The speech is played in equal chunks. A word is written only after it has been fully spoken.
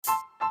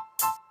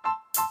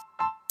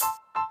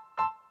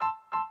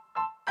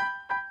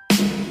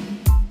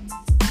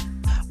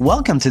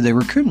Welcome to the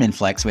Recruitment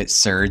Flex with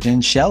Serge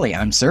and Shelley.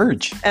 I'm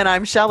Serge. And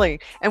I'm Shelley.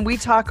 And we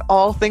talk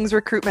all things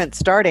recruitment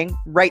starting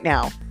right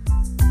now.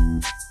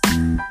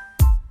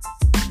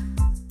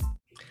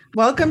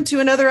 Welcome to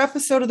another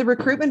episode of the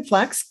Recruitment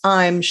Flex.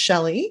 I'm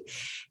Shelley.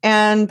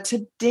 And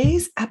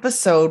today's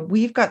episode,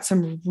 we've got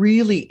some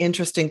really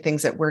interesting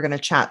things that we're going to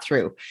chat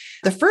through.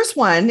 The first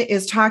one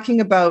is talking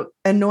about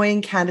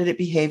annoying candidate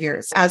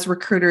behaviors. As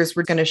recruiters,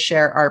 we're going to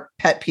share our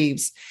pet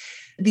peeves.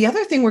 The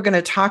other thing we're going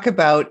to talk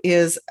about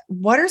is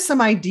what are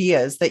some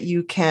ideas that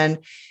you can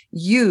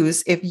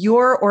use if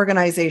your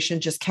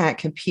organization just can't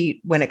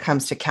compete when it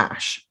comes to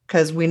cash,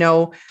 because we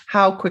know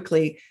how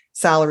quickly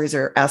salaries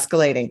are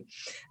escalating.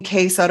 A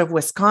case out of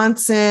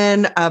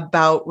Wisconsin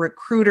about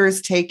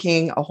recruiters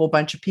taking a whole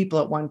bunch of people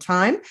at one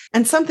time,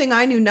 and something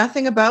I knew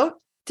nothing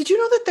about. Did you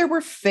know that there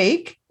were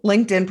fake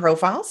LinkedIn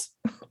profiles?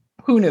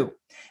 Who knew?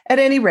 At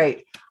any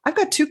rate, I've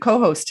got two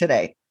co-hosts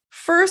today.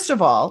 First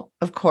of all,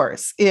 of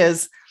course,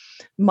 is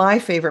my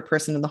favorite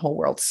person in the whole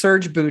world,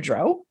 Serge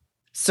Boudreau.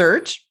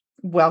 Serge,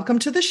 welcome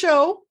to the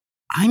show.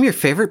 I'm your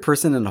favorite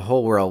person in the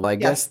whole world. I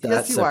guess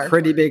that's a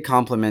pretty big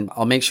compliment.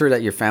 I'll make sure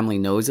that your family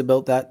knows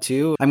about that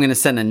too. I'm going to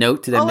send a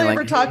note to them. All I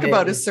ever talk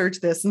about is Serge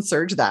this and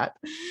Serge that.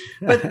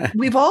 But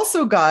we've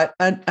also got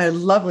a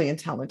lovely and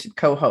talented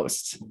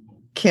co-host,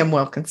 Kim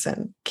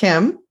Wilkinson.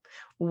 Kim,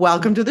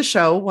 welcome to the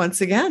show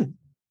once again.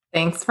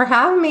 Thanks for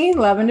having me.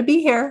 Loving to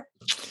be here.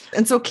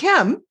 And so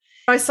Kim,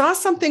 I saw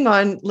something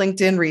on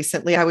LinkedIn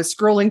recently. I was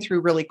scrolling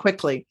through really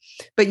quickly,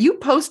 but you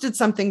posted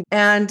something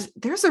and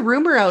there's a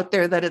rumor out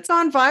there that it's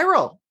gone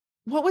viral.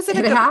 What was it?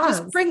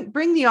 Just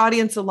bring the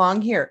audience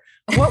along here.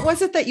 What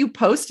was it that you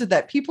posted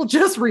that people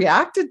just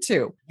reacted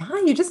to?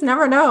 Yeah, you just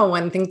never know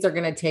when things are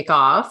going to take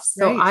off.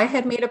 So I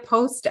had made a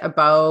post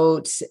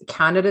about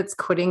candidates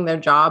quitting their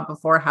job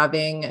before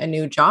having a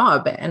new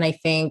job. And I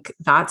think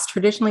that's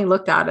traditionally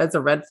looked at as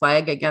a red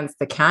flag against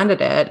the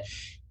candidate.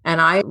 And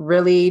I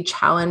really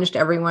challenged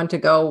everyone to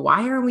go,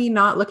 why are we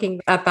not looking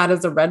at that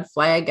as a red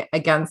flag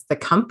against the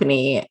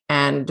company?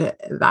 And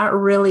that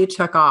really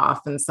took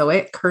off. And so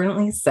it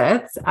currently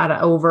sits at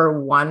over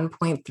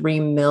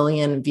 1.3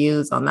 million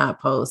views on that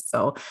post.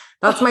 So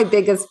that's my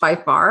biggest by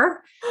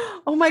far.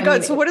 Oh my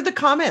God. So what are the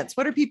comments?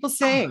 What are people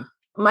saying?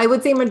 I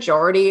would say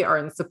majority are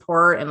in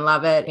support and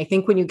love it. I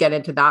think when you get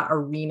into that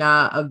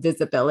arena of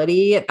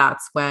visibility,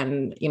 that's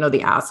when,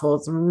 the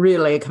assholes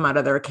really come out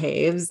of their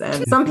caves.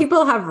 And some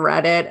people have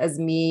read it as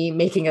me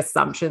making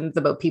assumptions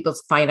about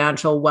people's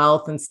financial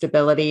wealth and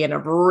stability, and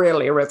have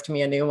really ripped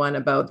me a new one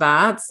about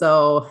that.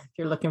 So if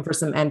you're looking for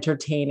some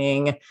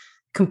entertaining,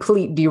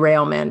 complete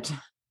derailment,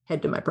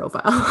 head to my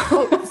profile.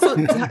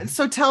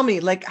 So tell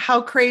me,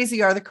 how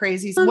crazy are the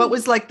crazies? What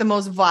was the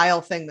most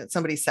vile thing that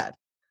somebody said?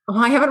 Well,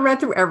 I haven't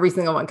read through every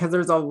single one because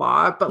there's a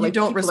lot, but you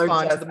don't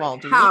respond to them all,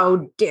 do you?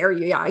 How dare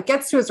you? Yeah, it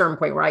gets to a certain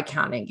point where I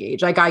can't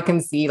engage. I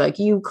can see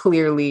you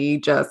clearly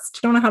just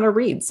don't know how to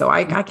read. So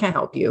I can't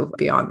help you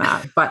beyond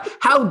that. But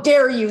how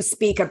dare you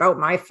speak about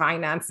my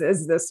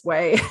finances this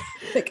way?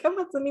 I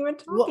wasn't even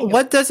talking.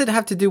 What does it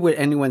have to do with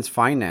anyone's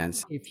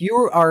finance? If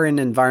you are in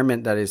an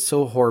environment that is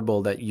so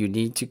horrible that you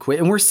need to quit,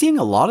 and we're seeing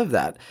a lot of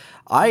that.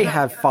 I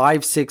have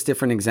 5-6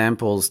 different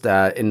examples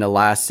that in the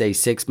last, say,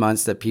 6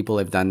 months that people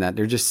have done that.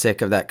 They're just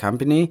sick of that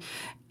company.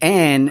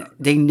 And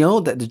they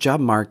know that the job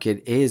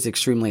market is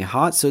extremely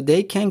hot, so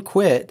they can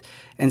quit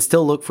and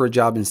still look for a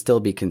job and still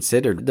be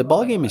considered. The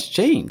ballgame has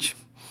changed.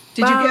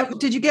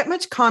 Did you get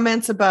much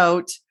comments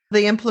about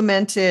they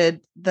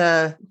implemented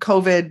the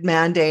COVID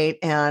mandate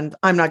and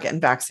I'm not getting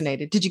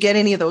vaccinated? Did you get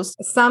any of those?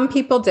 Some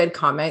people did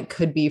comment,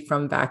 could be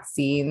from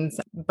vaccines,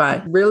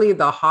 but really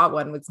the hot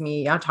one was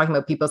me talking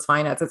about people's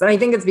finances. And I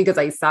think it's because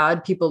I saw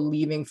people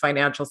leaving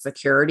financial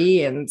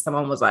security and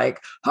someone was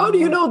like, how do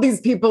you know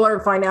these people are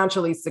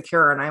financially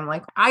secure? And I'm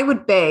like, I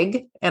would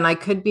beg, and I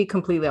could be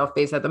completely off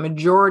base, that the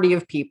majority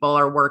of people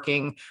are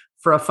working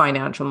for a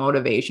financial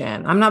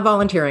motivation. I'm not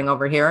volunteering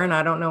over here, and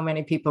I don't know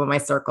many people in my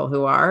circle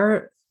who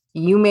are.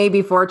 You may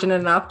be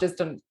fortunate enough just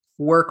to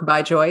work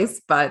by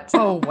choice, but...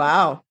 Oh,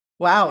 wow.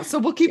 Wow. So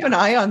we'll keep an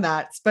eye on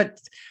that. But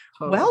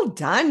well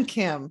done,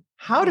 Kim.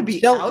 How to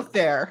be out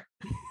there.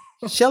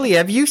 Shelley,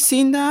 have you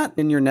seen that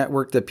in your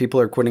network that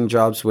people are quitting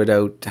jobs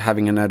without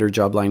having another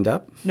job lined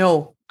up?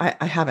 No,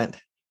 I haven't.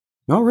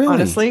 Oh, really?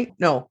 Honestly,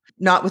 no,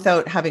 not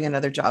without having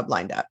another job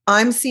lined up.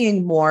 I'm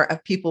seeing more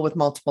of people with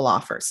multiple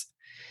offers.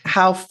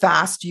 How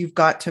fast you've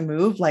got to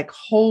move,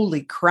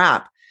 holy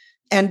crap.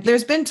 And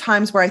there's been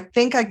times where I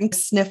think I can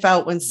sniff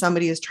out when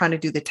somebody is trying to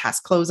do the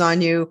test close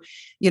on you,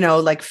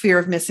 fear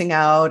of missing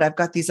out. I've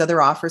got these other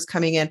offers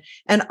coming in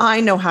and I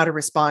know how to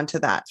respond to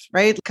that,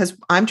 right? Because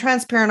I'm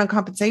transparent on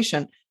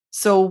compensation.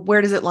 So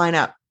where does it line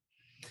up?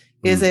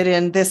 Is it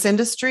in this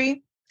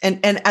industry? And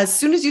as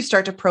soon as you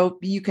start to probe,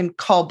 you can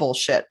call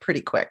bullshit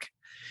pretty quick.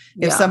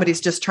 If somebody's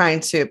just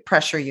trying to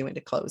pressure you into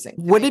closing.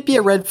 Would it be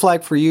a red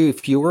flag for you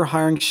if you were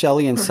hiring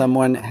Shelley and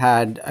someone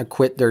had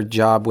quit their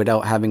job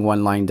without having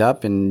one lined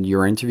up and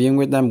you're interviewing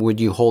with them? Would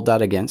you hold that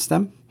against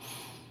them?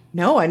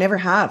 No, I never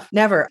have.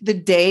 Never. The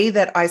day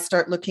that I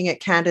start looking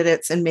at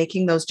candidates and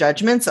making those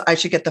judgments, I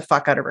should get the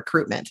fuck out of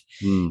recruitment.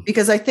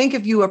 Because I think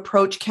if you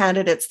approach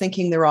candidates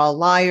thinking they're all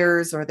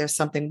liars or there's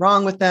something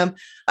wrong with them,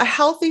 a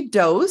healthy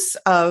dose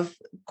of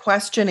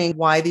questioning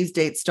why these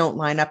dates don't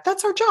line up,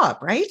 that's our job,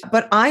 right?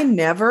 But I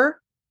never,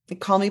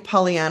 call me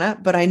Pollyanna,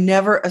 but I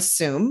never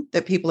assume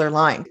that people are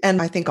lying.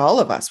 And I think all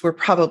of us, we're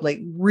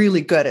probably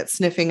really good at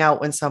sniffing out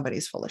when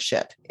somebody's full of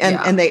shit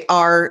and they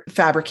are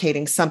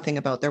fabricating something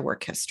about their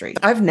work history.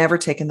 I've never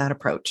taken that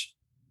approach.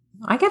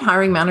 I get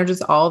hiring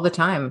managers all the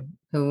time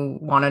who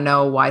want to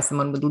know why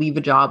someone would leave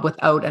a job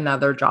without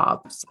another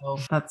job. So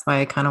that's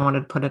why I kind of wanted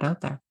to put it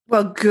out there.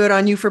 Well, good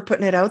on you for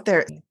putting it out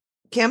there.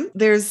 Kim,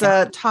 there's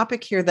a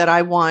topic here that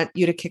I want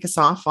you to kick us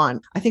off on.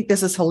 I think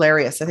this is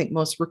hilarious. I think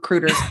most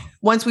recruiters,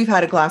 once we've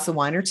had a glass of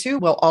wine or two,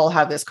 we'll all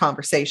have this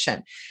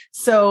conversation.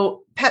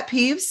 So pet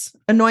peeves,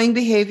 annoying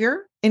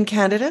behavior in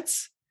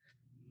candidates.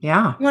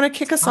 Yeah. You want to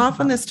kick us off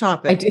on this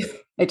topic?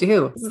 I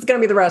do. This is going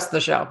to be the rest of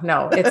the show.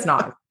 No, it's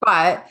not.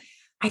 But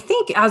I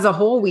think as a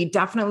whole, we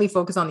definitely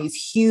focus on these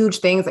huge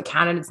things that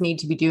candidates need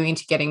to be doing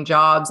to getting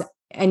jobs.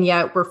 And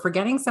yet we're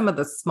forgetting some of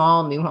the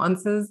small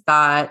nuances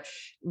that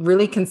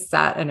really can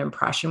set an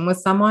impression with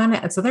someone.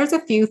 And so there's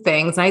a few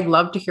things. I'd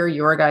love to hear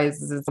your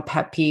guys'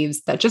 pet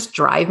peeves that just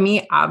drive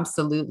me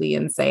absolutely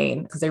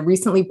insane. Because I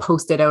recently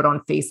posted out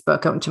on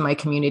Facebook out into my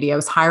community. I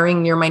was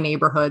hiring near my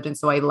neighborhood. And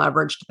so I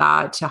leveraged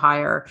that to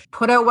hire,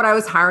 put out what I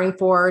was hiring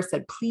for,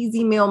 said, please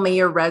email me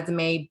your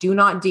resume. Do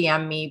not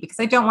DM me because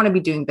I don't want to be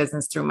doing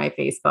business through my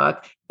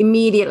Facebook.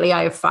 Immediately,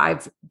 I have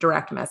 5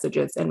 direct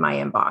messages in my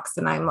inbox.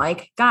 And I'm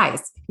like,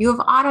 guys, you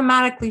have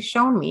automatically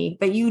shown me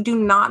that you do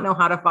not know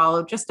how to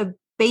follow just a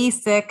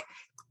basic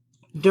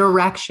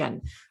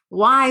direction.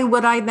 Why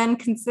would I then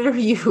consider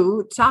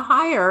you to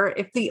hire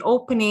if the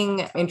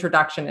opening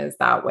introduction is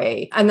that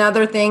way?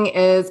 Another thing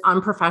is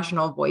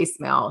unprofessional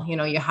voicemail. You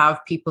know, you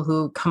have people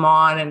who come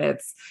on and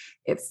it's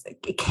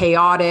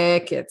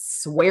chaotic,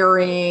 it's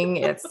swearing,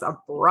 it's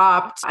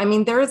abrupt. I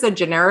mean, there is a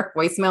generic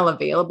voicemail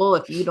available.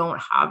 If you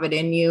don't have it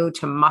in you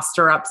to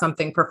muster up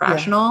something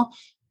professional,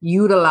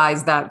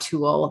 utilize that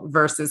tool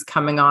versus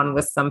coming on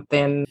with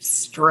something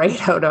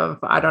straight out of,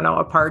 I don't know,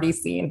 a party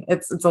scene.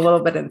 It's a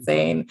little bit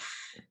insane.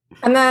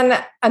 And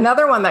then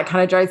another one that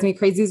kind of drives me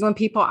crazy is when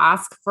people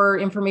ask for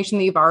information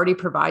that you've already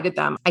provided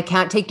them. I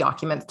can't take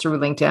documents through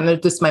LinkedIn.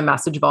 It's just my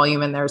message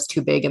volume in there is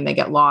too big and they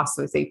get lost.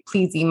 So I say,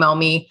 please email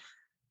me.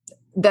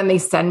 Then they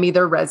send me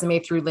their resume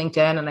through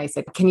LinkedIn. And I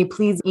said, can you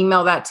please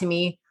email that to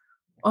me?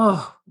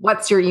 Oh,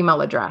 what's your email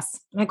address?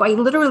 And I go, I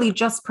literally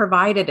just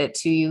provided it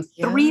to you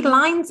 3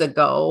 lines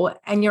ago.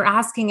 And you're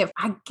asking if,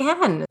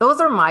 again, those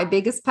are my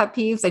biggest pet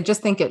peeves. I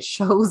just think it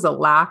shows a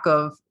lack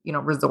of,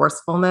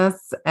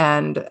 resourcefulness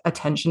and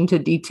attention to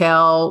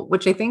detail,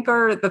 which I think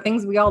are the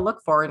things we all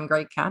look for in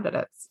great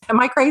candidates. Am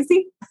I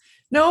crazy?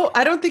 No,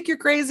 I don't think you're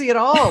crazy at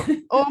all.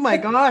 Oh my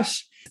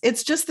gosh.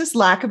 It's just this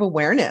lack of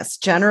awareness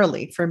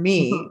generally for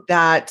me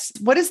that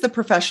what is the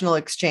professional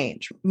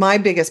exchange? My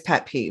biggest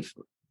pet peeve,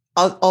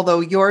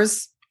 although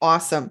yours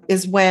awesome,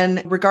 is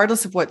when,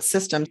 regardless of what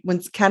system,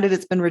 when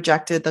candidate's been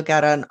rejected, they'll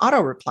get an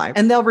auto reply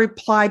and they'll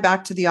reply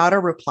back to the auto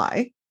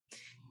reply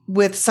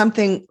with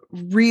something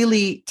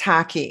really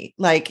tacky,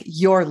 like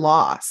your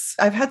loss.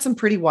 I've had some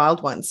pretty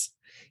wild ones.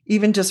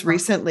 Even just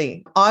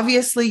recently,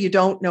 obviously you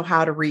don't know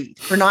how to read.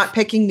 For not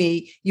picking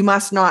me, you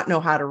must not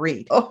know how to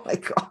read. Oh my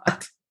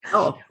God.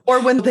 Oh.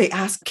 Or when they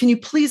ask, can you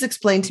please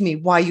explain to me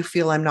why you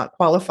feel I'm not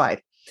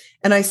qualified?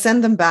 And I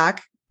send them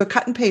back a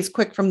cut and paste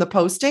quick from the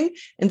posting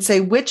and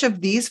say, which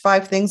of these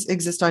 5 things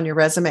exist on your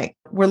resume?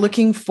 We're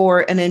looking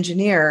for an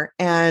engineer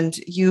and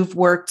you've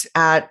worked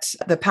at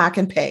the Pack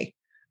and Pay.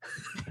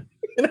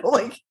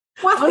 What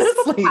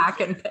honestly,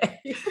 Pack and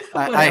Pay?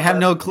 I have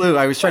no clue.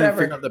 I was trying to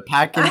figure out the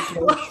Pack and Pay.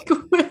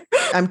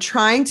 I'm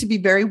trying to be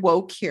very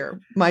woke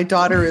here. My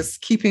daughter is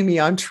keeping me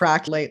on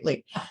track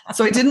lately.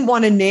 So I didn't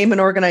want to name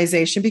an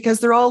organization because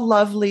they're all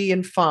lovely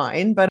and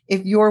fine. But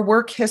if your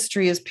work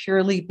history has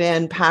purely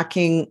been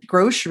packing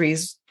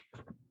groceries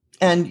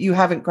and you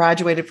haven't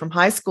graduated from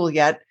high school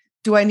yet,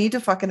 do I need to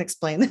fucking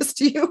explain this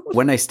to you?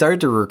 When I started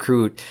to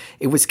recruit,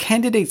 it was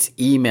candidates'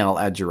 email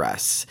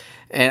address.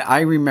 And I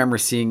remember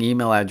seeing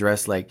email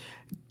address like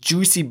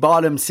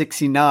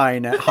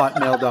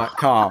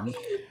juicybottom69@hotmail.com.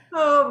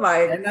 Oh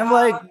my God. And I'm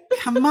like,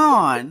 come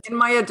on. In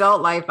my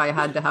adult life, I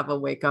had to have a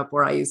wake up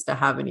where I used to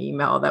have an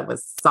email that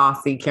was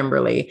Saucy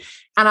Kimberly.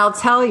 And I'll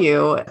tell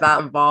you,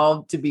 that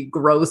evolved to be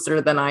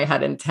grosser than I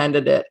had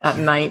intended it at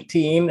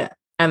 19.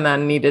 And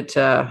then needed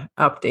to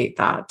update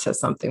that to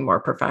something more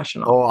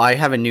professional. Oh, I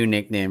have a new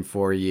nickname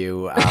for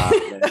you.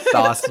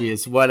 Saucy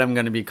is what I'm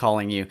going to be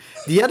calling you.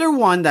 The other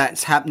one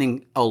that's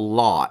happening a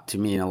lot to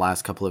me in the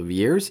last couple of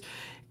years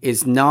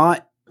is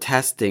not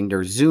testing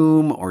their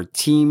Zoom or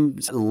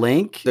Teams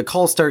link. The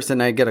call starts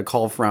and I get a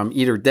call from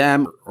either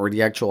them or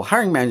the actual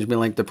hiring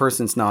management link. The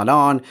person's not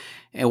on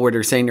and where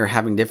they're saying they're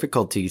having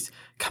difficulties.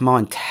 Come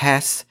on,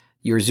 test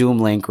your Zoom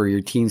link or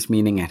your Teams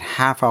meeting a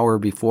half hour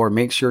before.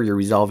 Make sure you're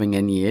resolving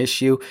any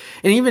issue.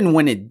 And even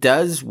when it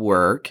does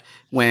work,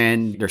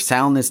 when your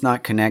sound is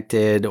not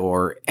connected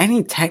or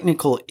any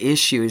technical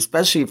issue,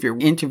 especially if you're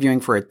interviewing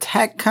for a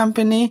tech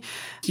company,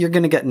 you're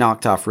going to get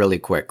knocked off really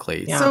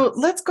quickly. Yeah. So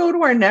let's go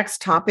to our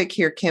next topic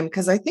here, Kim,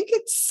 because I think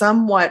it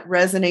somewhat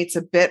resonates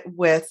a bit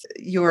with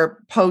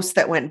your post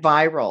that went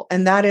viral,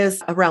 and that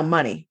is around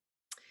money.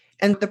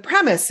 And the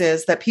premise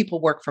is that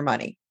people work for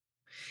money.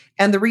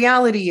 And the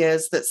reality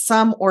is that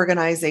some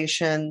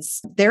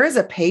organizations, there is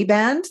a pay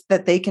band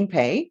that they can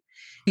pay.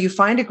 You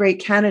find a great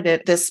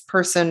candidate, this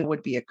person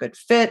would be a good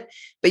fit,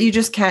 but you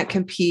just can't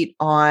compete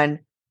on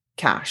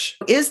cash.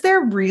 Is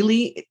there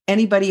really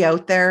anybody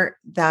out there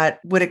that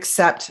would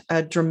accept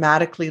a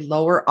dramatically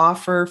lower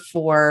offer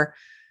for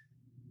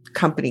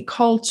company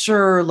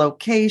culture,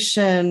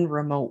 location,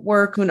 remote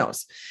work? Who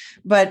knows?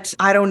 But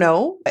I don't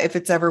know if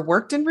it's ever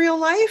worked in real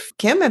life.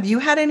 Kim, have you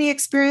had any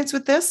experience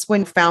with this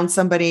when you found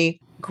somebody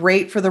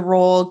great for the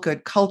role,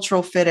 good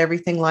cultural fit,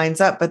 everything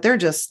lines up, but they're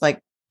just like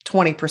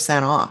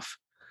 20% off?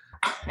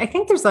 I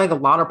think there's like a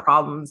lot of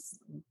problems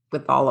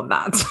with all of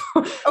that.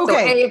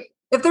 Okay. So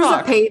if there's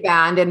a pay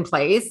band in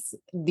place,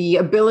 the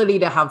ability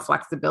to have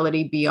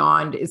flexibility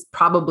beyond is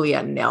probably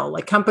a nil.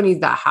 Like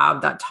companies that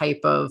have that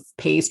type of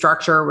pay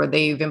structure where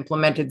they've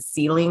implemented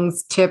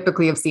ceilings,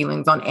 typically have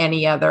ceilings on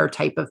any other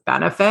type of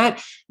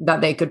benefit that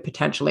they could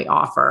potentially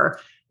offer.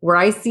 Where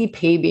I see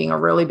pay being a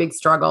really big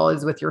struggle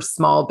is with your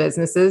small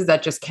businesses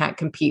that just can't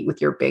compete with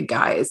your big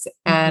guys.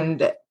 Mm-hmm.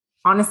 And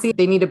honestly,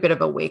 they need a bit of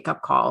a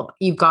wake-up call.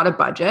 You've got a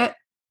budget.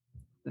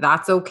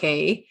 That's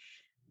okay.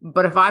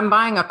 But if I'm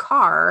buying a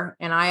car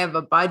and I have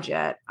a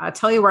budget, I'll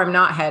tell you where I'm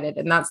not headed,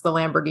 and that's the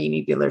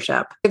Lamborghini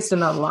dealership. It's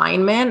an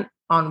alignment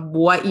on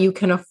what you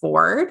can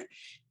afford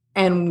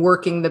and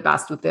working the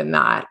best within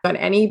that. But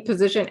any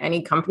position,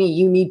 any company,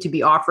 you need to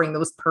be offering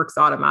those perks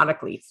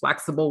automatically.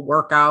 Flexible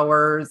work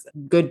hours,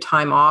 good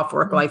time off,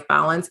 work-life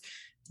balance.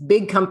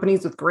 Big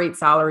companies with great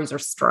salaries are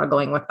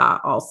struggling with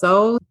that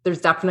also.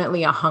 There's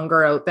definitely a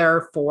hunger out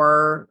there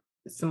for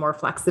some more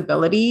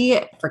flexibility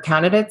for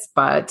candidates,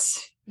 but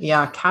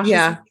yeah, cash is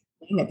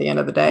at the end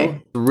of the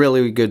day.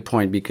 Really good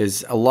point,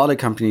 because a lot of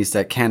companies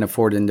that can't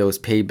afford in those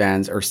pay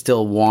bands are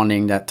still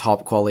wanting that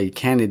top quality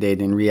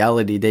candidate. In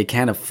reality, they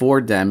can't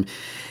afford them.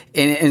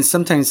 And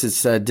sometimes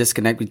it's a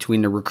disconnect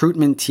between the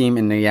recruitment team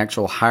and the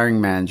actual hiring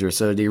manager.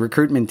 So the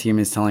recruitment team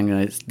is telling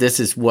us this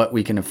is what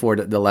we can afford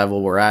at the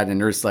level we're at. And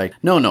there's like,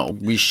 no,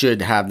 we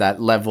should have that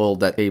level,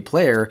 that A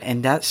player.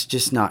 And that's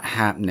just not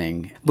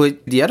happening.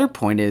 But the other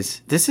point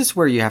is, this is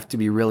where you have to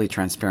be really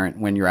transparent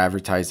when you're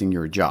advertising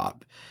your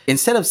job.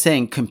 Instead of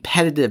saying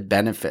competitive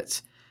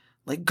benefits,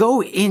 like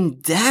go in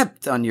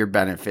depth on your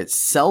benefits,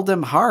 sell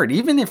them hard.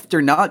 Even if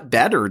they're not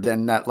better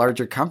than that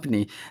larger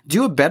company,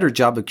 do a better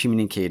job of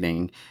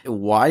communicating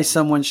why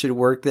someone should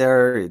work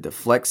there, the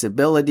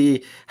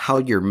flexibility, how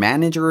your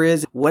manager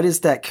is, what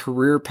is that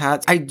career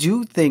path. I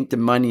do think the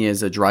money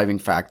is a driving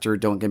factor,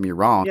 don't get me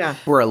wrong. Yeah.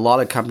 Where a lot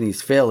of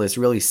companies fail is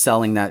really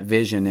selling that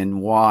vision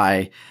and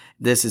why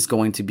this is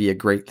going to be a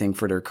great thing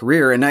for their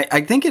career. And I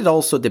think it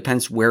also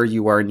depends where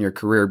you are in your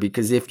career,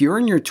 because if you're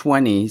in your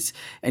 20s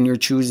and you're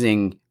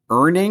choosing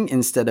earning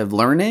instead of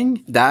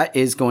learning, that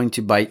is going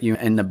to bite you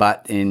in the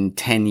butt in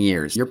 10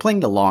 years. You're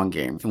playing the long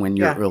game when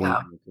you're early in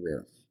your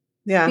career.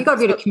 Yeah. You got to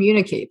be able to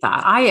communicate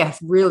that. I have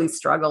really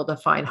struggled to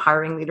find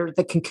hiring leaders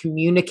that can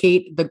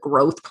communicate the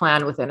growth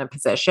plan within a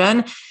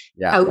position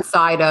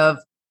outside of,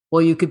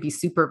 well, you could be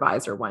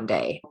supervisor one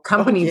day.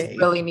 Companies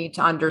really need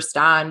to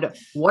understand,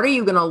 what are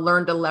you going to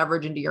learn to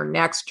leverage into your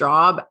next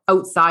job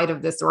outside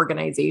of this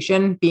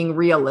organization, being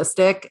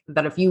realistic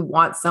that if you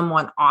want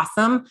someone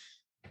awesome,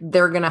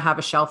 they're going to have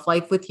a shelf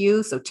life with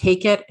you. So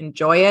take it,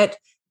 enjoy it,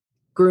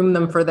 groom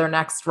them for their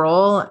next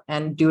role,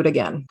 and do it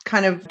again.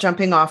 Kind of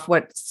jumping off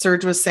what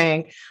Serge was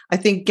saying, I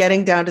think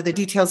getting down to the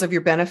details of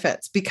your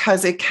benefits,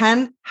 because it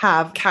can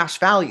have cash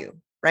value,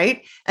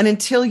 right? And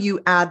until you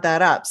add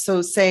that up,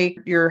 so say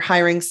you're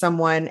hiring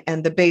someone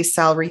and the base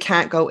salary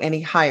can't go any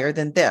higher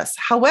than this.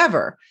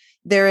 However,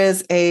 there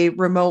is a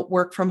remote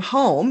work from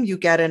home, you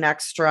get an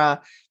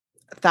extra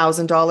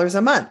 $1,000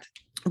 a month.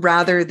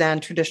 Rather than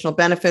traditional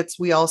benefits,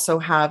 we also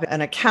have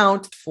an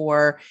account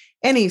for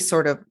any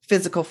sort of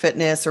physical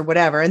fitness or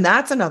whatever. And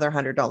that's another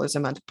 $100 a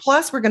month.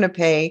 Plus, we're going to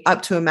pay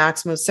up to a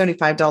maximum of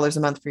 $75 a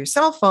month for your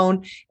cell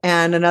phone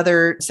and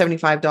another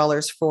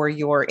 $75 for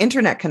your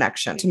internet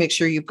connection to make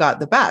sure you've got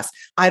the best.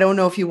 I don't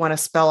know if you want to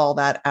spell all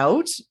that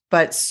out,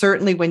 but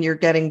certainly when you're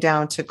getting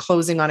down to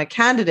closing on a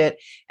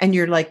candidate and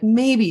you're like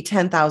maybe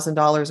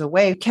 $10,000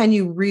 away, can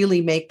you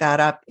really make that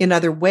up in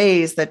other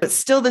ways that, but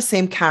still the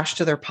same cash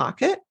to their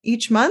pocket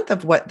each month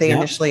of what they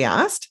initially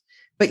asked?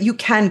 But you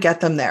can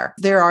get them there.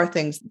 There are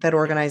things that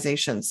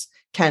organizations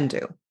can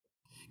do.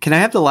 Can I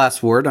have the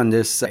last word on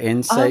this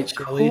insight,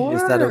 Shelley?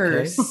 Is that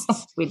okay?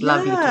 We'd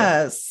love you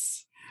to.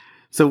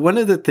 So one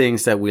of the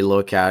things that we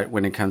look at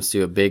when it comes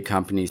to a big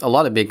company, a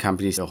lot of big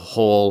companies, the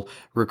whole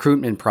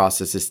recruitment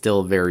process is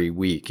still very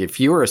weak. If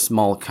you're a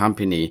small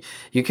company,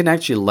 you can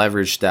actually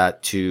leverage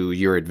that to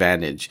your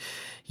advantage.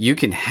 You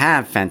can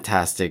have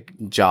fantastic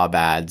job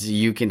ads.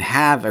 You can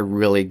have a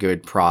really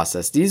good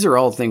process. These are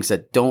all things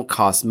that don't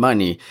cost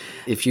money.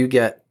 If you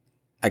get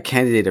a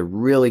candidate a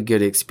really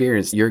good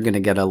experience, you're going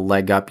to get a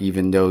leg up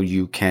even though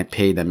you can't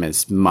pay them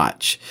as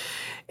much.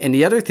 And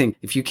the other thing,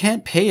 if you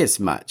can't pay as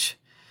much,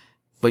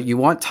 but you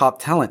want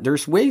top talent,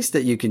 there's ways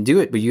that you can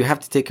do it, but you have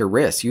to take a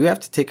risk. You have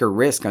to take a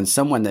risk on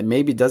someone that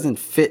maybe doesn't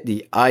fit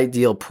the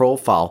ideal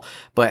profile,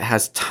 but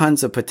has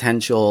tons of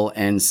potential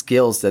and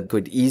skills that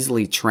could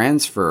easily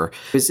transfer.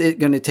 Is it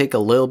going to take a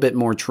little bit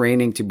more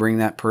training to bring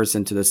that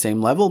person to the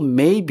same level?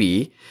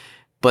 Maybe,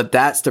 but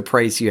that's the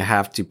price you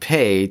have to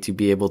pay to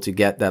be able to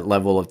get that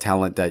level of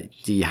talent that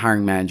the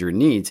hiring manager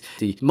needs.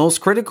 The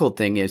most critical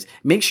thing is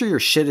make sure your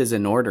shit is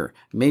in order.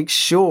 Make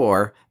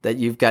sure that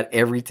you've got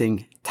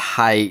everything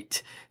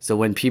tight. So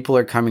when people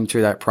are coming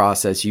through that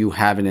process, you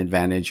have an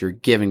advantage. You're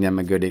giving them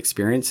a good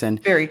experience,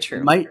 and very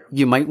true.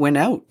 You might win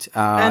out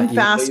and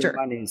faster.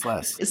 Money is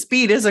less.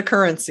 Speed is a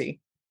currency.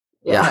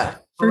 Yeah,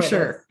 for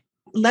sure.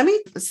 Let me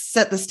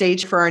set the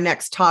stage for our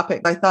next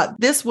topic. I thought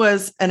this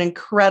was an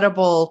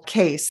incredible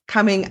case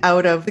coming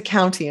out of the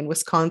county in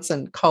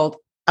Wisconsin called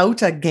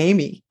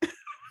Outagamie.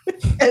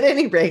 At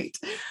any rate,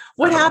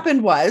 what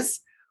happened was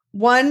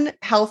one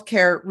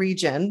healthcare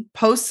region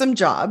posts some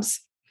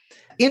jobs,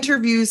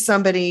 interviews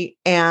somebody,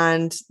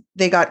 and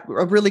they got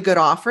a really good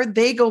offer.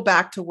 They go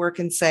back to work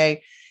and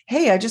say,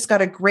 hey, I just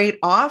got a great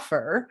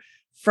offer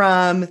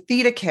from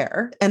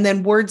ThedaCare. And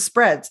then word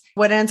spreads.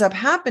 What ends up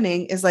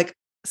happening is like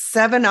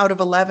 7 out of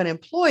 11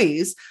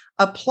 employees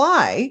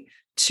apply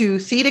to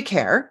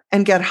ThedaCare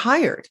and get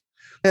hired.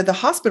 The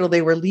hospital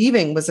they were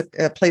leaving was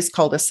a place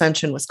called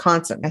Ascension,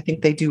 Wisconsin. I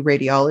think they do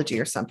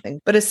radiology or something.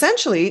 But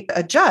essentially,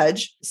 a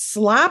judge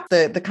slapped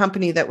the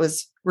company that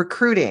was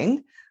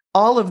recruiting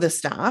all of the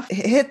staff,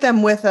 hit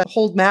them with a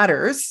hold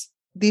matters.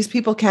 These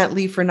people can't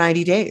leave for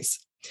 90 days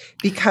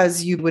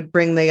because you would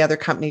bring the other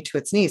company to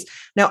its knees.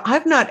 Now,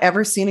 I've not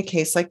ever seen a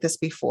case like this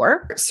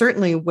before,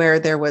 certainly where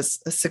there was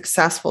a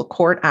successful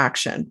court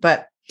action.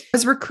 But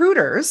as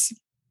recruiters,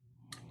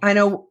 I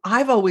know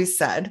I've always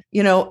said,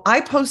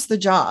 I post the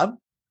job.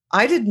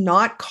 I did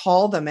not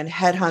call them and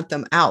headhunt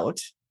them out.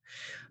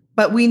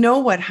 But we know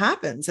what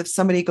happens if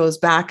somebody goes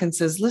back and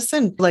says,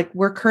 listen, like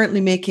we're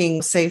currently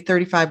making, say,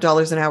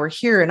 $35 an hour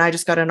here, and I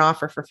just got an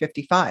offer for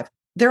 $55.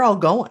 They're all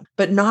going,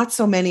 but not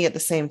so many at the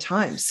same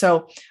time.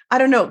 So I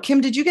don't know.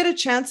 Kim, did you get a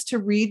chance to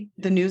read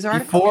the news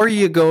article? Before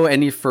you go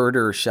any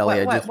further,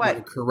 Shelley, I just want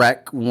to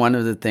correct one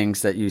of the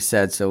things that you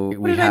said. So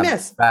we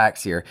have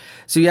facts here.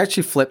 So you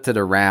actually flipped it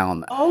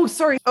around. Oh,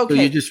 sorry. Okay.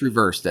 So you just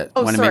reversed it.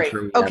 Oh, sorry.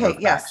 Okay.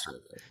 Yes.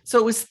 So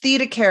it was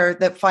ThedaCare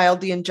that filed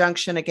the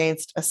injunction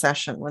against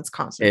Ascension,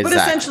 Wisconsin. Exactly.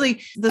 But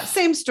essentially the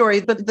same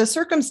story, but the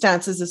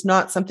circumstances is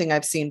not something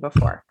I've seen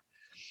before.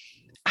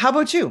 How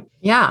about you?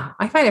 Yeah,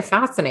 I find it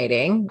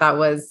fascinating that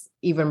was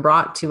even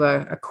brought to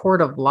a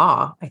court of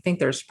law. I think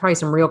there's probably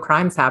some real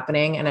crimes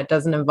happening, and it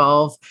doesn't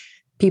involve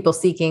people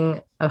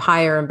seeking a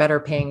higher and better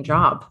paying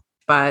job.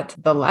 But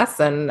the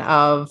lesson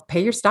of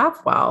pay your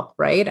staff well,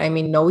 right? I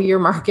mean, know your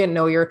market,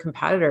 know your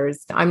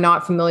competitors. I'm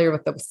not familiar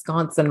with the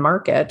Wisconsin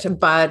market,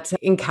 but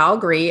in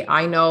Calgary,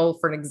 I know,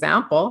 for an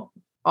example,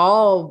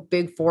 all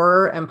Big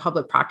Four and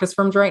public practice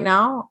firms right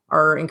now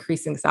are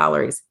increasing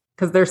salaries,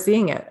 because they're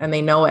seeing it and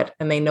they know it,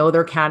 and they know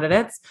their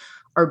candidates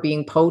are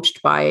being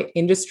poached by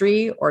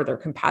industry or their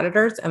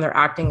competitors, and they're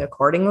acting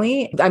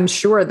accordingly. I'm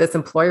sure this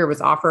employer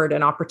was offered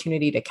an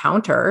opportunity to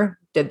counter.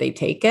 Did they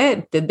take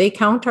it? Did they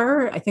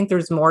counter? I think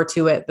there's more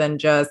to it than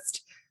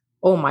just,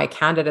 oh, my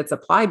candidates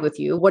applied with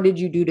you. What did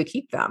you do to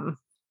keep them?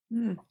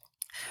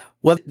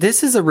 Well,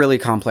 this is a really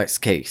complex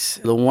case.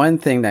 The one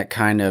thing that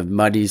kind of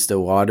muddies the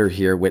water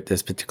here with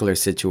this particular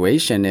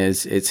situation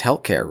is it's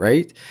healthcare,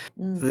 right?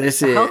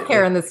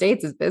 Healthcare in the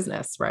States is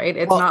business, right?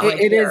 It's not like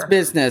it is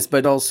business,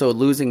 but also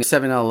losing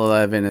 7 out of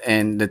 11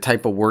 and the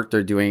type of work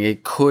they're doing,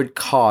 it could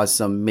cause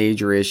some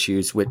major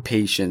issues with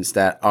patients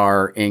that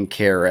are in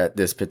care at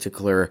this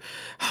particular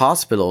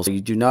hospital. So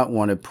you do not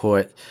want to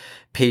put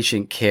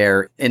patient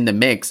care in the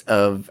mix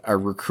of a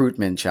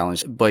recruitment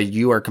challenge. But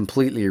you are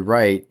completely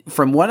right.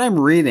 From what I'm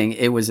reading,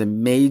 it was a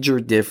major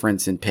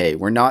difference in pay.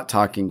 We're not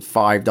talking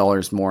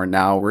 $5 more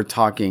now. We're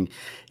talking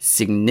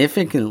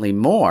significantly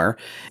more.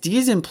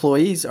 These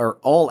employees are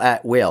all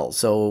at will.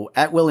 So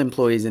at will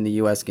employees in the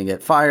US can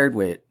get fired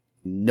with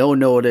no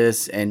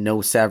notice and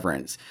no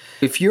severance.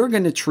 If you're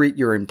going to treat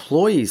your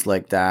employees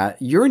like that,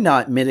 you're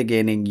not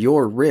mitigating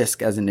your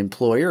risk as an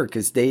employer,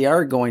 because they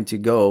are going to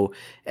go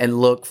and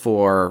look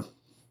for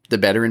the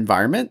better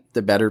environment,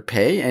 the better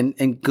pay,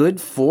 and good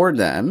for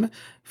them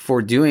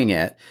for doing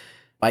it.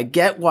 I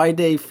get why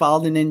they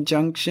filed an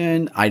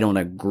injunction. I don't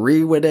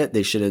agree with it.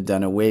 They should have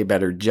done a way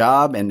better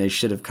job, and they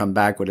should have come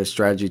back with a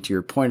strategy, to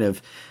your point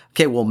of,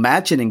 okay, we'll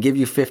match it and give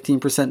you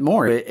 15%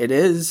 more. It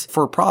is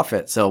for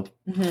profit. So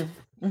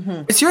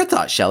what's your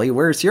thought, Shelley?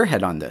 Where's your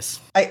head on this?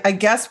 I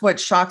guess what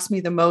shocks me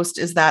the most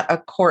is that a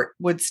court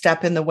would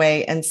step in the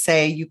way and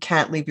say, you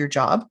can't leave your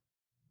job.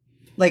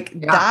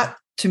 That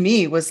to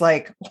me was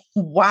like,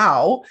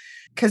 wow,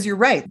 because you're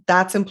right.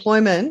 That's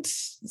employment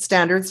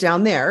standards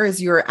down there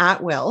is you're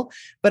at will.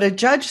 But a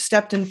judge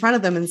stepped in front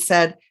of them and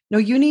said, no,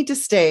 you need to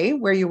stay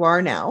where you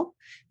are now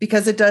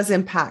because it does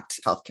impact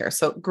healthcare.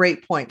 So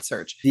great point,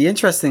 Serge. The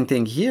interesting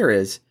thing here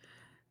is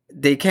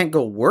they can't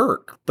go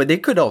work, but they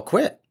could all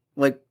quit.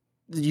 Like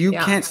you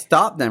can't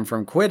stop them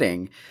from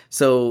quitting.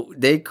 So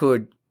they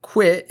could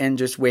quit and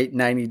just wait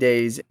 90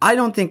 days. I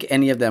don't think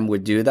any of them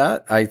would do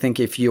that. I think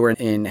if you are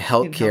in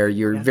healthcare,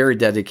 you're very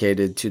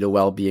dedicated to the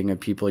well-being of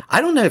people. I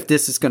don't know if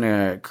this is going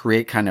to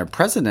create kind of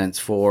precedents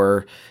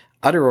for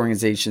other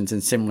organizations in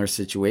similar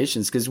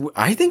situations, because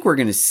I think we're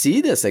going to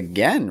see this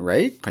again,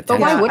 right? But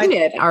why wouldn't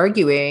it?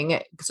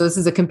 Arguing, so this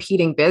is a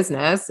competing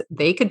business.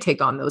 They could take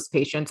on those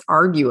patients,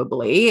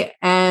 arguably.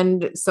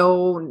 And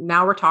so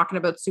now we're talking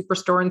about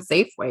Superstore and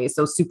Safeway.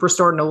 So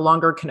Superstore no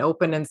longer can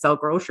open and sell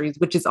groceries,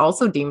 which is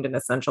also deemed an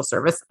essential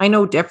service. I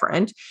know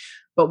different.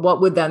 But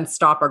what would then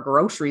stop a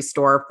grocery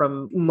store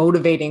from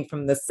motivating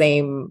from the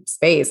same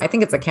space? I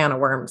think it's a can of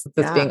worms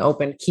that's being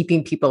open,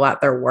 keeping people at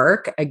their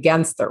work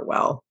against their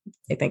will.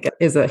 I think it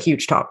is a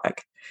huge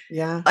topic.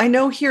 Yeah. I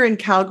know here in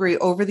Calgary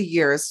over the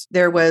years,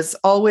 there was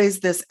always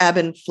this ebb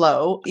and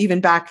flow.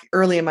 Even back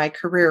early in my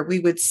career, we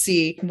would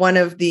see one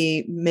of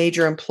the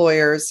major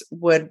employers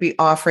would be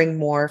offering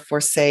more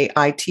for, say,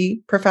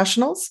 IT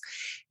professionals.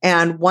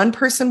 And one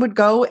person would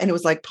go and it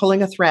was like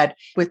pulling a thread.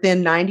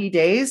 Within 90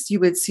 days, you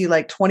would see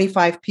like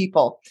 25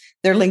 people,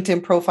 their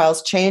LinkedIn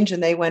profiles change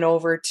and they went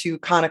over to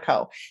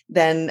Conoco.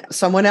 Then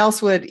someone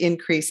else would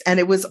increase. And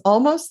it was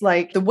almost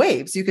like the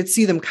waves. You could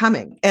see them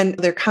coming. And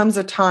there comes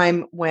a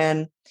time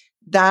when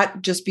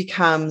that just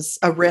becomes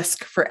a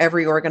risk for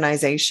every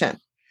organization.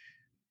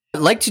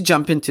 I'd like to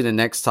jump into the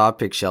next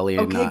topic, Shelley.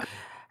 Okay. And,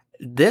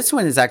 this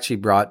one is actually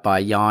brought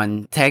by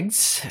Jan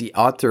Tegz, the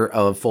author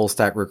of Full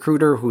Stack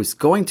Recruiter, who's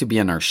going to be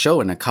on our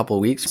show in a couple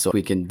of weeks, so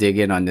we can dig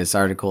in on this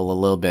article a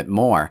little bit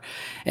more.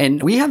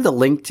 And we have the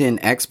LinkedIn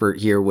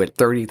expert here with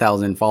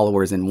 30,000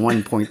 followers and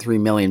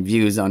 1.3 million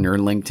views on her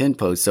LinkedIn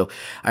post. So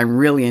I'm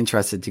really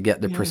interested to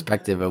get the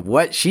perspective of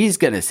what she's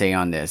going to say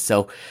on this.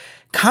 So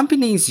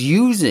companies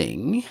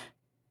using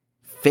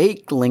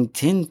fake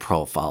LinkedIn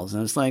profiles.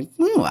 And it's like,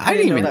 I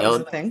didn't even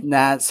know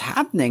that's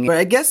happening. But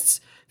I guess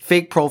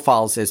fake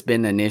profiles has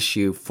been an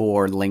issue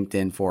for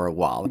LinkedIn for a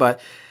while, but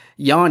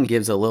Jan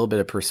gives a little bit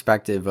of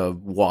perspective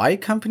of why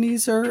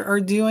companies are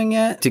doing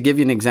it. To give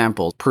you an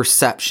example,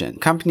 Perception.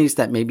 Companies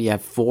that maybe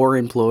have 4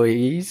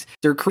 employees,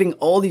 they're creating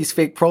all these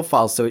fake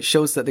profiles. So it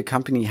shows that the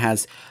company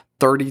has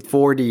 30,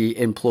 40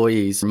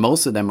 employees.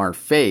 Most of them are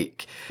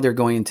fake. They're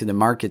going into the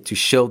market to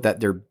show that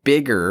they're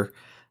bigger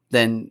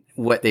than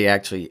what they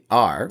actually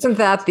are. Isn't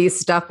that the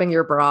stuffing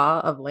your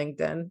bra of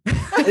LinkedIn?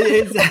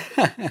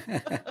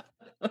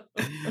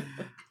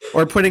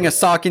 Or putting a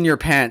sock in your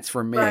pants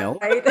for mail.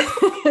 Right.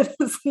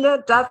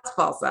 That's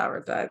false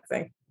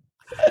advertising.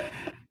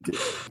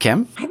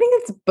 Kim? I think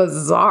it's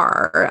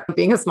bizarre.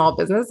 Being a small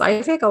business,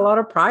 I take a lot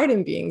of pride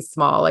in being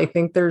small. I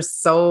think there's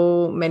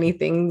so many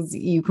things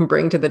you can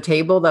bring to the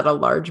table that a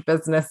large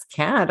business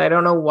can't. I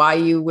don't know why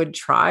you would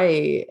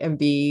try and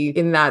be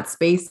in that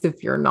space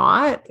if you're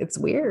not. It's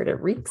weird. It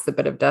reeks a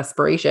bit of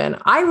desperation.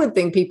 I would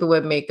think people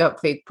would make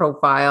up fake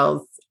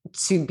profiles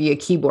to be a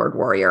keyboard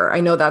warrior. I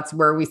know that's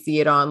where we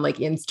see it on like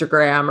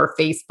Instagram or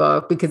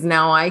Facebook, because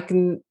now I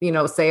can,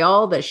 say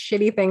all the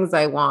shitty things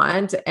I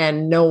want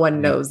and no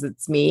one knows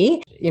it's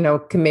me,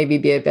 can maybe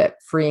be a bit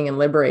freeing and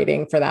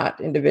liberating for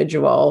that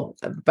individual.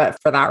 But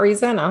for that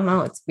reason, I don't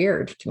know, it's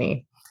weird to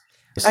me.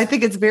 I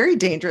think it's very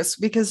dangerous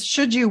because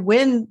should you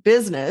win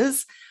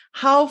business,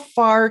 how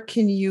far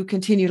can you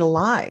continue to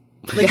lie?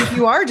 Like if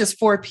you are just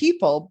 4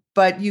 people,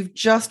 but you've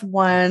just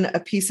won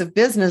a piece of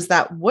business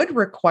that would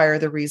require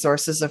the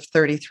resources of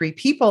 33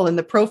 people in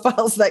the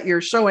profiles that you're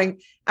showing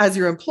as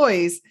your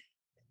employees,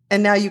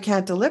 and now you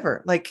can't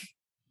deliver.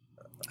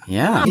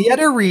 Yeah. The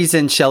other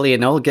reason, Shelley,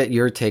 and I'll get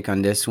your take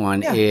on this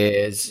one,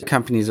 is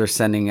companies are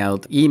sending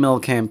out email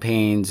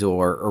campaigns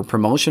or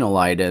promotional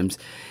items.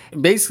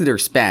 Basically, they're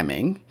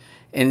spamming.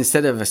 And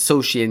instead of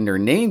associating their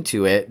name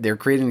to it, they're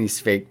creating these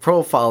fake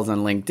profiles on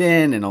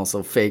LinkedIn and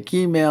also fake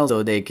emails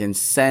so they can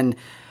send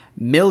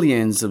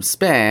millions of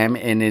spam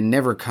and it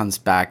never comes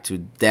back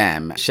to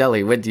them.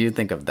 Shelley, what do you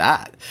think of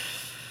that?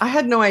 I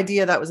had no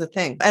idea that was a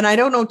thing. And I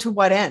don't know to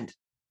what end.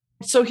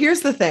 So here's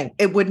the thing.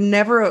 It would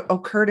never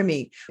occur to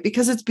me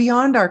because it's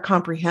beyond our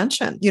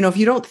comprehension. If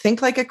you don't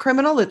think like a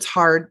criminal, it's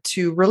hard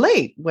to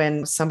relate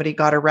when somebody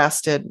got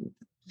arrested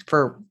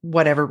for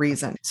whatever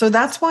reason. So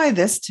that's why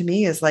this to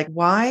me is like,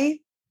 why?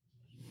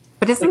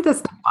 But isn't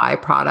this the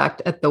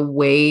byproduct at the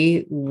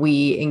way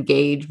we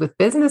engage with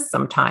business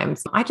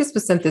sometimes? I just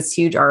was sent this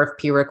huge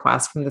RFP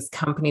request from this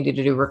company to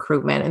do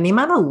recruitment, and the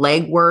amount of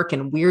legwork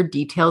and weird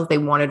details they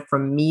wanted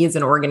from me as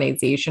an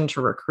organization to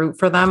recruit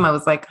for them, I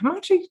was like, I'm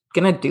actually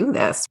going to do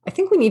this. I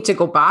think we need to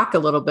go back a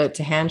little bit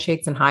to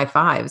handshakes and high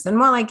fives. And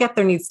while I get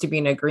there needs to be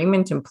an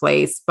agreement in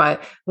place,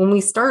 but when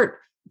we start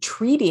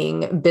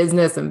treating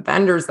business and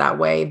vendors that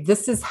way,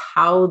 this is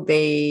how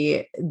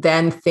they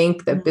then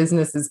think that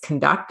business is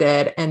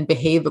conducted and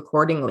behave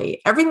accordingly.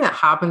 Everything that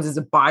happens is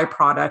a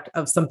byproduct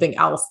of something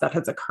else that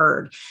has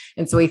occurred.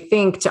 And so I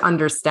think to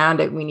understand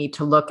it, we need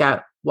to look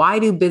at, why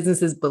do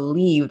businesses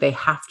believe they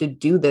have to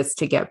do this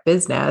to get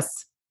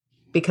business?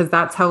 Because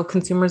that's how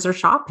consumers are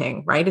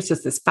shopping, right? It's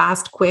just this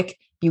fast, quick,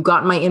 you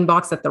got in my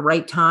inbox at the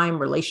right time,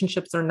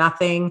 relationships are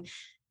nothing.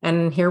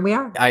 And here we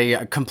are.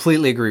 I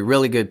completely agree.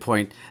 Really good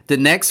point. The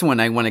next one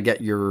I want to get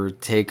your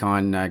take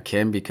on,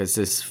 Kim, because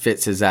this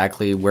fits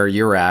exactly where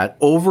you're at.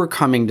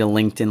 Overcoming the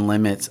LinkedIn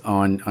limits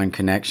on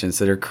connections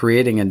that are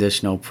creating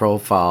additional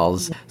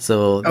profiles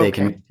so they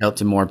can help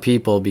to more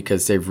people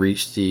because they've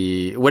reached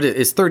what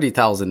is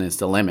 30,000 is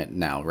the limit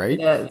now, right?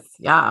 It is.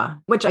 Yeah.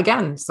 Which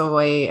again, so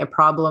a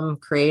problem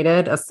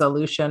created, a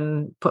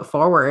solution put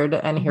forward,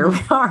 and here we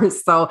are.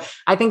 So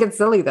I think it's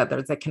silly that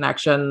there's a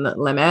connection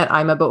limit.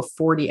 I'm about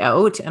 40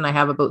 out and I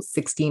have about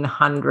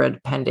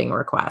 1,600 pending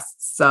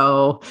requests.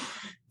 So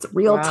it's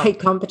real tight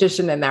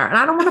competition in there. And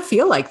I don't want to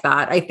feel like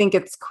that. I think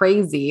it's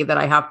crazy that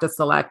I have to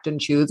select and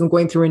choose. I'm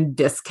going through and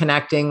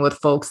disconnecting with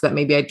folks that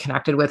maybe I'd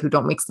connected with who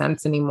don't make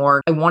sense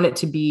anymore. I want it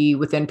to be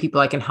within people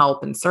I can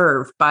help and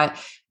serve. But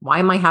why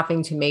am I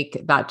having to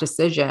make that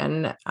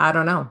decision? I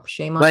don't know.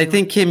 Shame on me. But I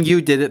think, Kim,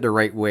 you did it the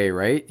right way,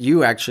 right?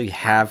 You actually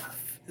have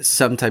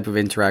some type of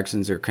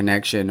interactions or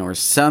connection or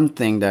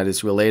something that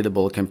is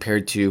relatable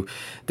compared to,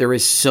 there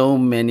is so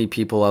many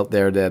people out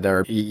there that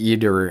are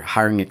either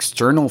hiring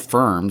external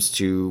firms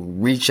to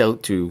reach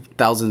out to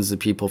thousands of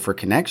people for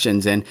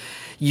connections. And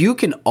you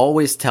can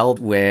always tell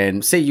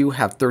when, say you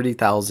have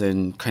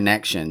 30,000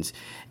 connections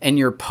and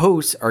your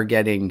posts are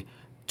getting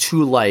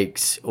 2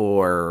 likes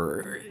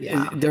or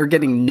they're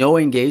getting no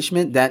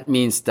engagement, that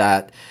means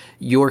that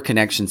your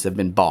connections have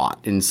been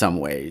bought in some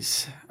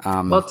ways.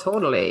 Well,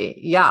 totally.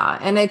 Yeah.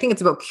 And I think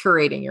it's about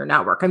curating your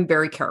network. I'm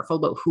very careful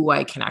about who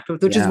I connect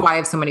with, which is why I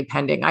have so many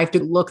pending. I have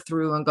to look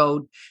through and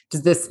go,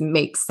 does this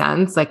make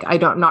sense? Like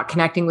not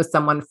connecting with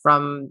someone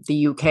from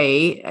the UK.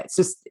 It's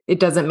just, it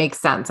doesn't make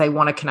sense. I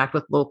want to connect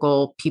with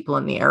local people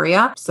in the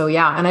area. So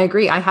yeah. And I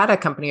agree. I had a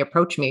company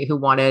approach me who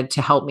wanted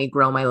to help me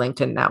grow my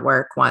LinkedIn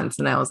network once.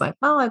 And I was like,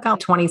 well, I've got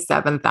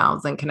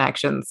 27,000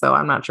 connections. So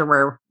I'm not sure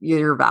where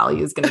your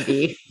value is going to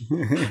be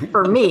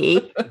for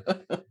me.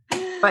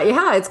 But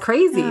yeah, it's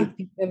crazy.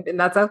 And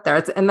that's out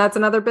there. And that's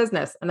another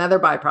business, another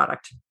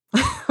byproduct.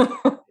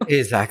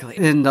 Exactly.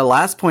 And the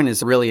last point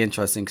is really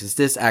interesting because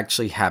this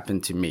actually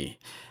happened to me.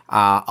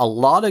 A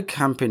lot of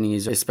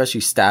companies,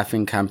 especially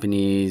staffing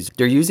companies,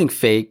 they're using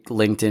fake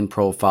LinkedIn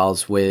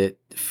profiles with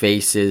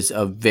faces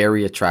of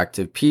very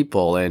attractive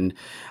people. And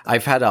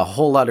I've had a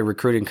whole lot of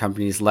recruiting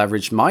companies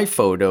leverage my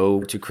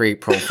photo to create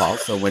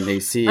profiles. So when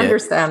they see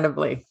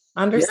Understandably.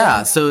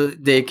 Yeah, so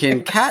they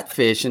can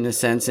catfish in a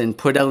sense and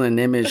put out an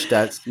image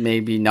that's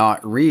maybe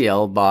not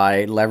real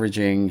by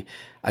leveraging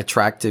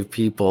attractive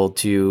people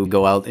to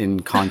go out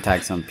and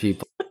contact some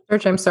people.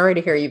 George, I'm sorry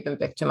to hear you've been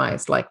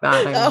victimized like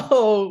that.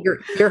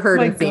 You're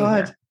hurting.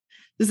 God.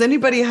 Does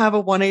anybody have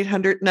a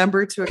 1-800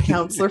 number to a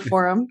counselor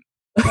for them?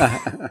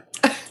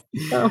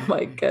 Oh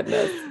my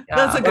goodness. Yeah.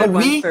 That's a good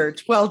one,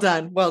 Serge. Well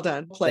done. Well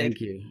done. Played. Thank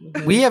you.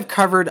 We have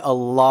covered a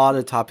lot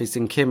of topics,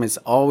 and Kim, it's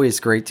always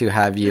great to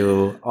have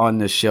you on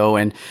the show.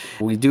 And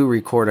we do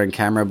record on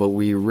camera, but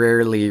we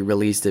rarely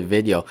release the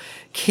video.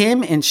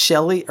 Kim and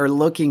Shelly are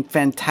looking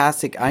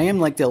fantastic. I am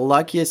like the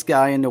luckiest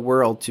guy in the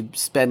world to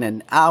spend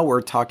an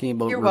hour talking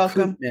about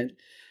recruitment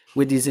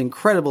with these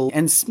incredible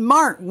and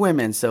smart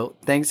women. So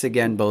thanks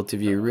again, both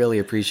of you. Really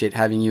appreciate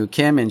having you.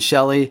 Kim and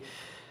Shelly,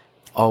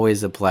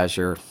 always a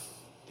pleasure.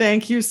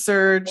 Thank you,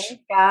 Serge.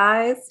 Thanks,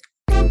 guys.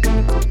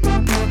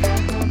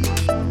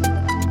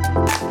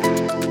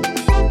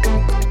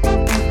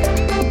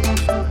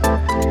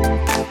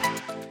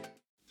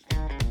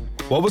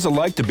 What was it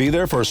like to be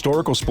there for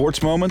historical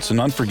sports moments and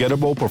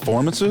unforgettable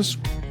performances?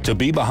 To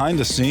be behind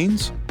the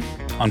scenes?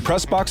 On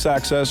Pressbox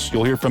Access,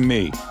 you'll hear from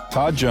me,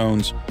 Todd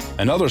Jones,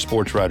 and other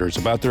sports writers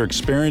about their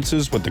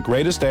experiences with the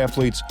greatest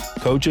athletes,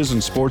 coaches,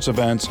 and sports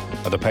events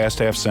of the past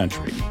half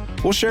century.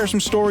 We'll share some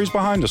stories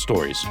behind the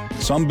stories,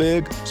 some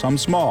big, some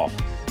small,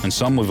 and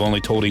some we've only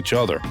told each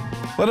other.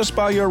 Let us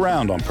spy you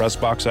around on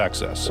Pressbox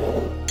Access.